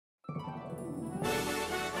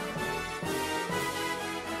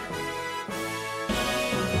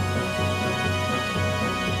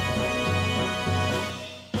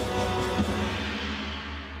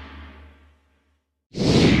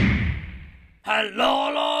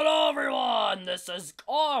Hello everyone, this is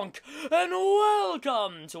Conk, and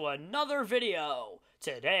welcome to another video.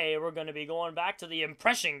 Today we're going to be going back to the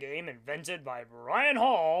impression game invented by Brian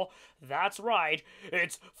Hall. That's right,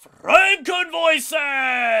 it's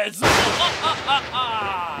Frankenvoices!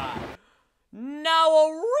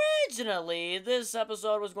 Now originally, this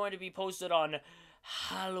episode was going to be posted on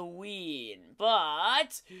Halloween,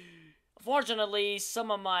 but fortunately some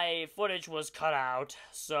of my footage was cut out,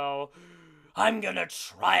 so I'm gonna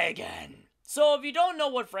try again. So if you don't know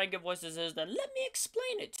what Frankenvoices is, then let me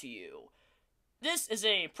explain it to you. This is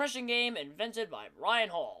an impression game invented by Ryan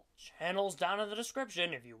Hall. Channel's down in the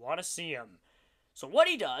description if you want to see him. So what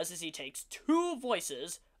he does is he takes two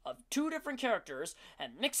voices of two different characters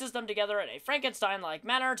and mixes them together in a Frankenstein-like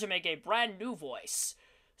manner to make a brand new voice.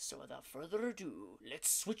 So without further ado,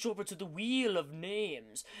 let's switch over to the Wheel of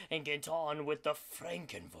Names and get on with the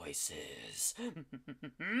Frankenvoices.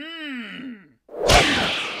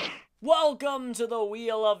 Welcome to the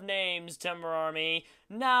Wheel of Names, Timber Army.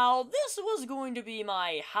 Now, this was going to be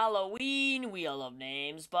my Halloween Wheel of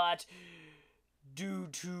Names, but due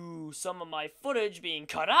to some of my footage being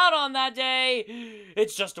cut out on that day,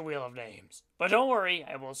 it's just a Wheel of Names. But don't worry,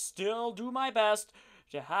 I will still do my best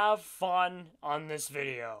to have fun on this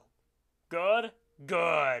video. Good?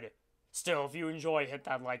 Good. Still, if you enjoy, hit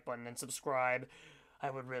that like button and subscribe. I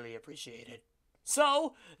would really appreciate it.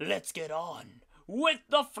 So, let's get on with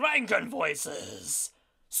the Frankenvoices.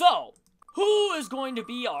 So, who is going to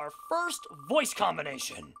be our first voice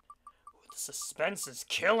combination? Ooh, the suspense is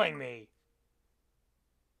killing me.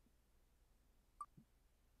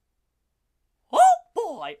 Oh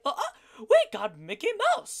boy, we got Mickey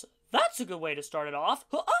Mouse. That's a good way to start it off.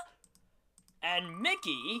 And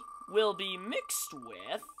Mickey will be mixed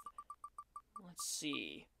with, let's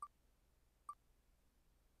see,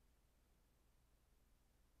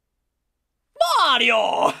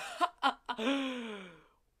 Mario!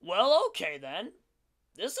 Well, okay then.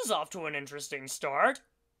 This is off to an interesting start.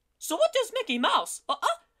 So what does Mickey Mouse and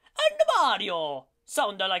Mario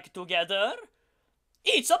sound like together?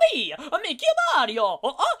 It's me, Mickey Mario!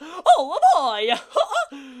 Oh boy!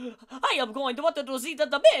 I am going to want to see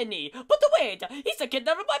the mini, but wait, he's a kid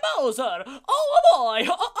of my Bowser! Oh boy!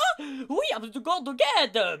 We have to go to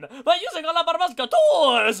get them by using all of our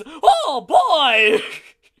musketeers! Oh boy!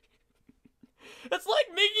 It's like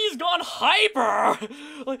Mickey's gone hyper!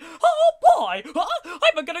 Like, oh boy!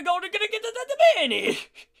 I'm gonna get the mini!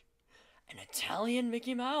 An Italian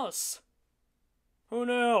Mickey Mouse. Who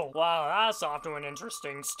knew? Wow, that's off to an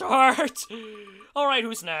interesting start. Alright,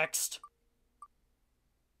 who's next?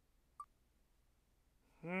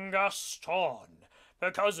 Gaston.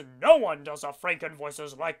 Because no one does a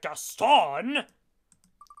Frankenvoices like Gaston.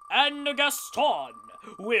 And Gaston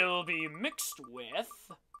will be mixed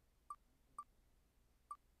with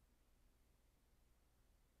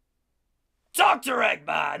Dr.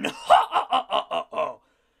 Eggman!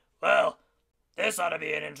 Well, this ought to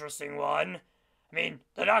be an interesting one. I mean,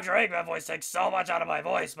 the Dr. Eggman voice takes so much out of my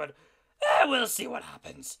voice, but we'll see what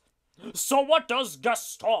happens. So what does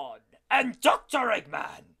Gaston and Dr.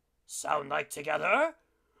 Eggman sound like together?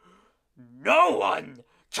 No one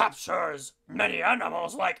captures many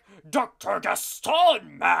animals like Dr.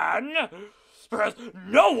 Gaston, man! Because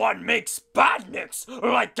no one makes badniks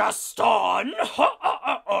like Gaston!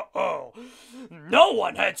 No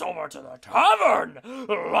one heads over to the tavern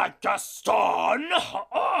like Gaston!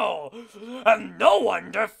 And no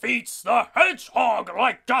one defeats the hedgehog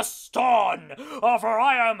like Gaston! For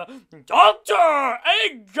I am Dr.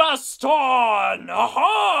 Egg Gaston!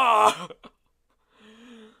 Wow,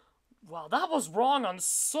 that was wrong on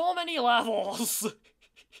so many levels.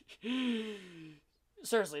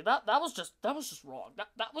 Seriously, that was just wrong.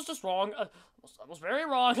 That was just wrong. That was very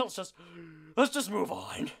wrong. Let's just move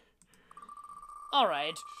on. All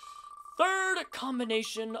right. Third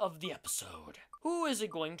combination of the episode. Who is it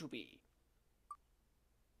going to be?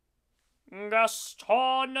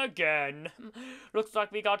 Gaston again. Looks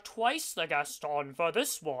like we got twice the Gaston for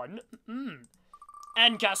this one.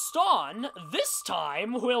 And Gaston this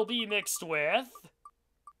time will be mixed with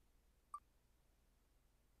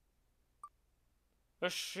the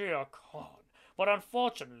Shere Khan. But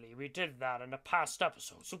unfortunately, we did that in a past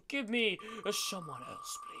episode, so give me someone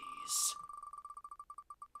else, please.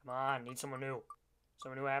 Come on, need someone new.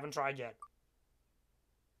 Someone who I haven't tried yet.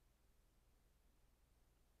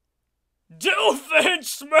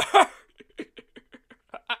 Doofenshmirtz!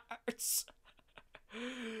 Smarts.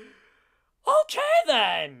 Okay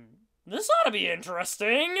then, this ought to be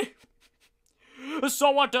interesting. So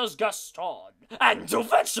what does Gaston and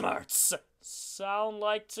Doofenshmirtz sound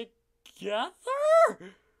like together?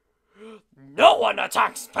 No one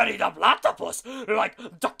attacks Perry the Platypus like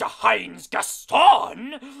Dr. Heinz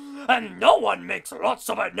Gaston, and no one makes lots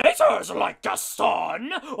of inators like Gaston.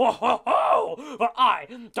 Oh ho ho! For I,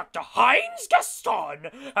 Dr. Heinz Gaston,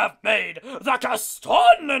 have made the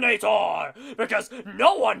Gastoninator, because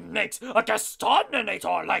no one makes a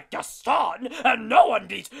Gastoninator like Gaston, and no one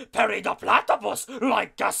beats Perry the Platypus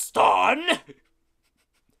like Gaston.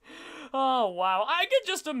 Oh wow, I can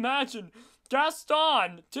just imagine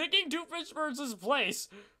Gaston taking Doofenshmirtz's place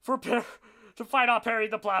to fight off Perry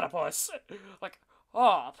the Platypus. Like,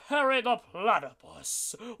 oh, Perry the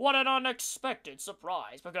Platypus. What an unexpected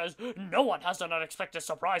surprise, because no one has an unexpected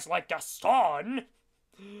surprise like Gaston.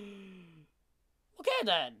 Okay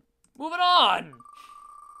then, moving on.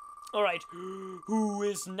 Alright, who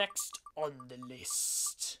is next on the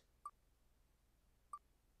list?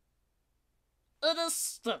 It is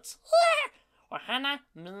Stitch. Ohana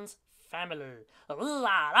means family. La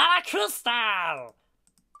la crystal!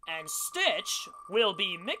 And Stitch will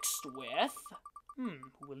be mixed with... who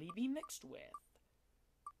will he be mixed with?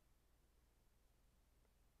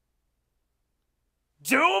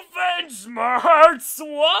 Doofenshmirtz!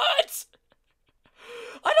 What?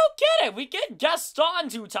 I don't get it. We get Gaston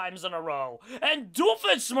 2 times in a row, and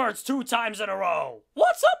Doofenshmirtz 2 times in a row.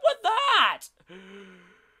 What's up with that?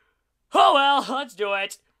 Oh well, let's do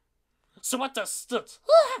it. So what does Stitch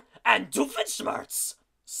and Doofenshmirtz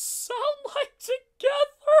sound like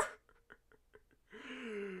together?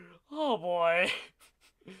 Oh boy.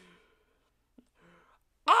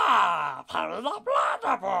 Ah, Perry the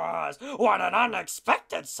Platypus! What an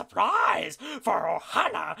unexpected surprise! For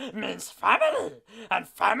Ohana means family, and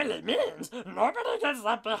family means nobody gets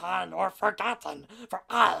left behind or forgotten. For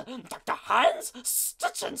I, Dr. Heinz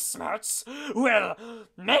Stitchensmirtz, will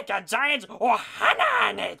make a giant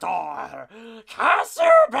Ohana-nator! Curse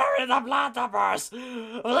you, Perry the Platypus!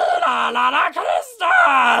 La la la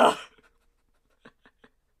crystal!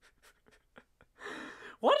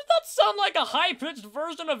 Why did that sound like a high-pitched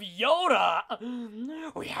version of Yoda?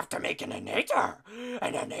 We have to make an innator.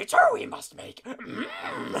 An innator we must make.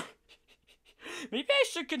 Maybe I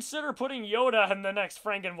should consider putting Yoda in the next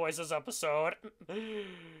Frankenvoices episode.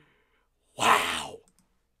 Wow.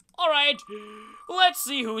 Alright, let's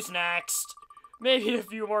see who's next. Maybe a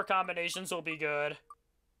few more combinations will be good.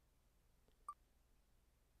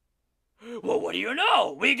 Well, what do you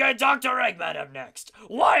know? We get Dr. Eggman up next.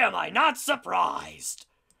 Why am I not surprised?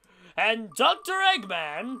 And Dr.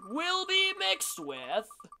 Eggman will be mixed with...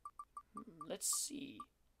 Let's see.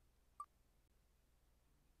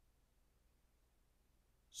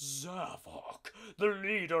 Zavok, the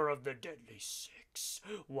leader of the Deadly Six.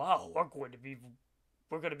 Wow, we're going to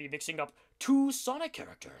be mixing up 2 Sonic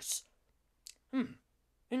characters.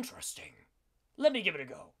 Interesting. Let me give it a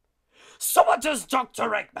go. So what does Dr.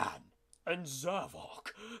 Eggman and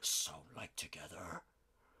Zavok sound like together?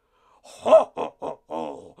 Ho ho ho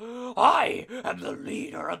ho! I am the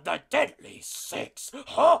leader of the Deadly Six.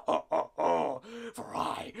 Ho ho ho ho! For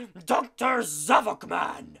I, Dr.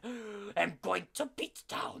 Zavokman, am going to beat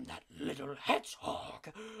down that little hedgehog.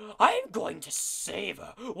 I am going to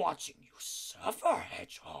savor watching you suffer,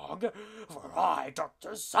 hedgehog. For I,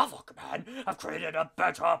 Dr. Zavokman, have created a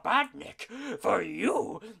better badnik for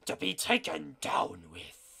you to be taken down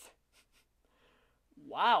with.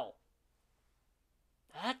 Wow.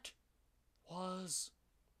 That was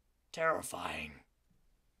terrifying.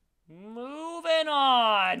 Moving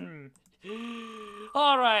on.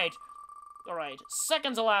 Alright,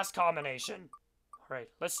 second to last combination. Alright,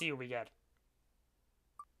 let's see who we get.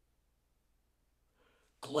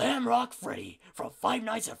 Glamrock Freddy from Five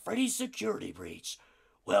Nights at Freddy's Security Breach.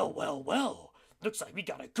 Well, well, well. Looks like we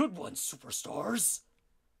got a good one, superstars.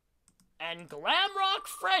 And Glamrock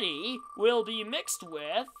Freddy will be mixed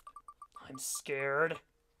with... I'm scared.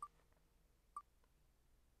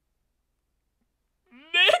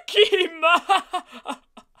 Mickey Mouse!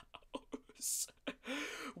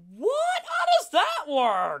 What? How does that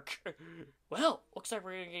work? Well, looks like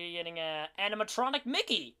we're getting an animatronic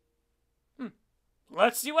Mickey.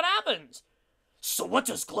 Let's see what happens. So what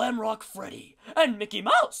does Glamrock Freddy and Mickey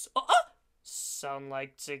Mouse sound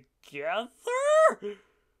like together?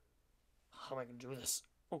 How am I gonna do this?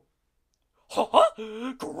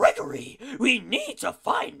 Gregory, we need to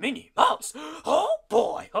find Minnie Mouse. Oh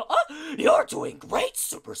boy, you're doing great,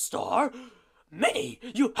 superstar. Minnie,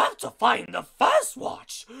 you have to find the fast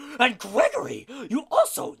watch. And Gregory, you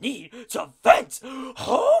also need to vent.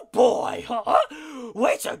 Oh boy, huh?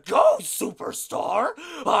 Way to go, superstar.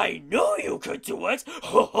 I knew you could do it.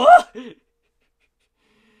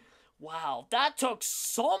 Wow, that took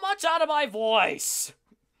so much out of my voice.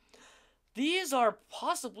 These are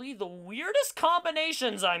possibly the weirdest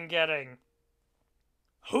combinations I'm getting.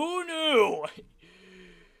 Who knew?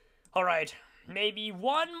 Alright, maybe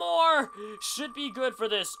one more should be good for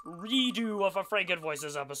this redo of a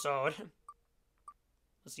Frankenvoices episode.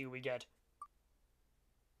 Let's see what we get.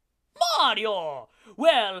 Mario!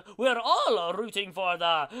 Well, we're all rooting for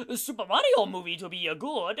the Super Mario movie to be a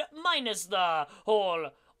good, minus the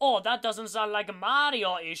whole, oh, that doesn't sound like a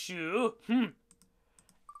Mario issue.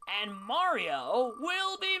 And Mario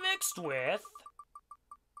will be mixed with,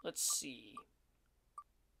 let's see,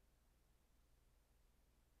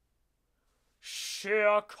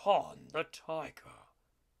 Shere Khan the Tiger.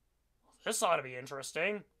 This ought to be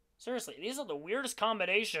interesting. Seriously, these are the weirdest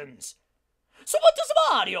combinations. So what does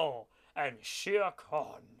Mario and Shere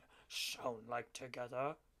Khan sound like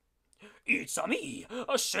together? It's a me,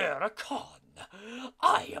 a Shere Khan.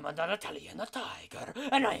 I am an Italian tiger,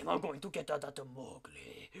 and I am going to get that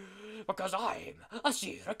Mowgli. Because I'm a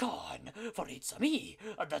Shere Khan, for it's me,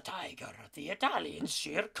 the tiger, the Italian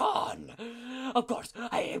Shere Khan. Of course,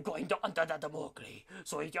 I am going to hunt that Mowgli,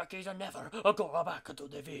 so he can never go back to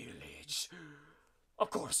the village. Of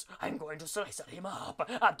course, I'm going to slice him up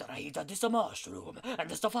after I eat this mushroom and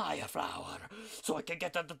this fire flower, so I can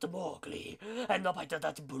get that Mowgli and bite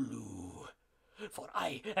that blue. For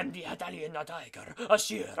I am the Italian tiger, a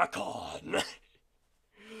Shere Khan.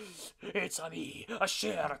 It's me, a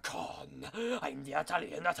Shere Khan. I'm the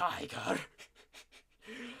Italian tiger.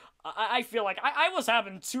 I feel like I was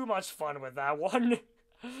having too much fun with that one.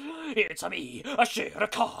 It's me, a Shere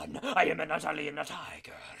Khan. I am an Italian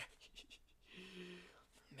tiger.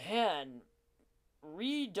 Man,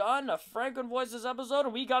 redone a Frankenvoices episode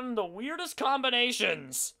and we got in the weirdest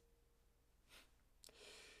combinations.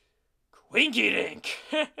 Winky Dink.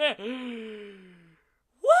 Well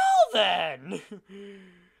then,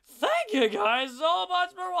 thank you guys so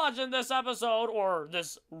much for watching this episode, or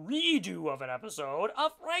this redo of an episode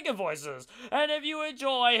of Frankenvoices. And if you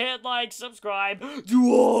enjoy, hit like, subscribe,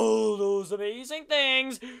 do all those amazing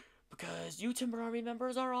things, because you Timber Army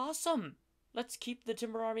members are awesome. Let's keep the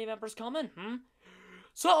Timber Army members coming,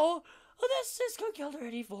 So, this is Cook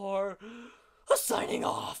 34, signing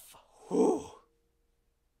off. Whew.